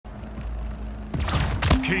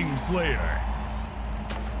Kingslayer.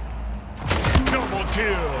 Double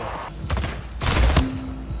kill.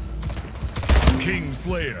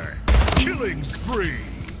 Kingslayer. Killing spree.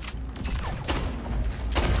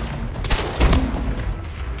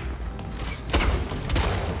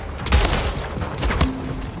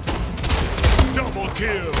 Double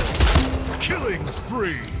kill. Killing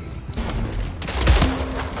spree.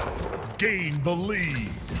 Gain the lead.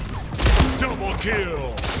 Double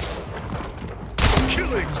kill.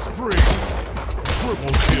 Killing spree.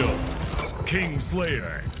 Triple kill.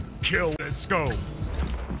 Kingslayer. Kill the scope.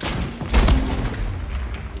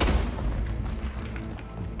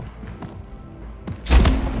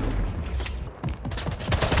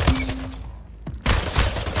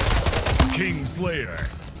 Kingslayer.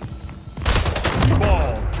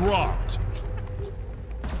 Ball dropped.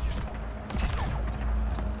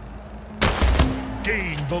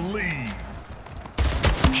 Gain the lead.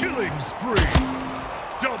 Killing spree.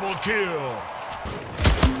 Double kill.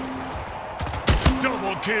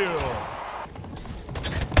 Double kill.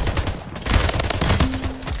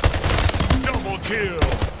 Double kill.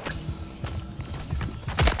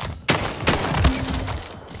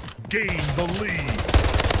 Gain the lead.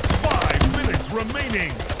 5 minutes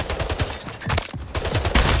remaining.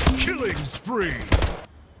 Killing spree.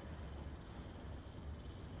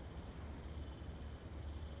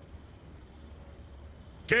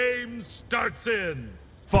 Game starts in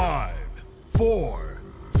 5, 4,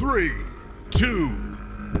 3, 2,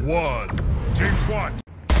 1. Team SWAT.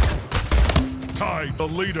 Tie the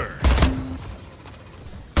leader.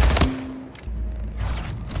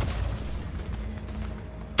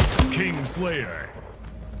 Kingslayer.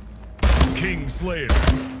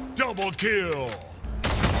 Kingslayer. Double kill.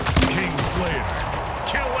 Kingslayer.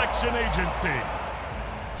 Kill action agency.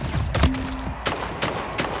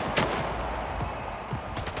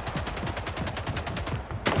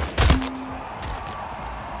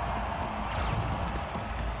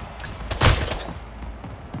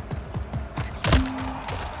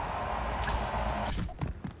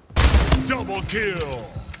 Double kill.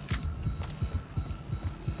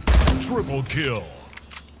 Triple kill.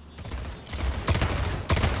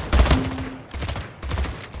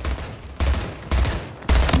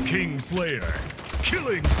 Kingslayer.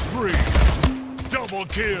 Killing spree. Double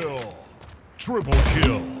kill. Triple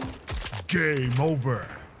kill. Game over.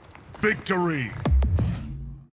 Victory.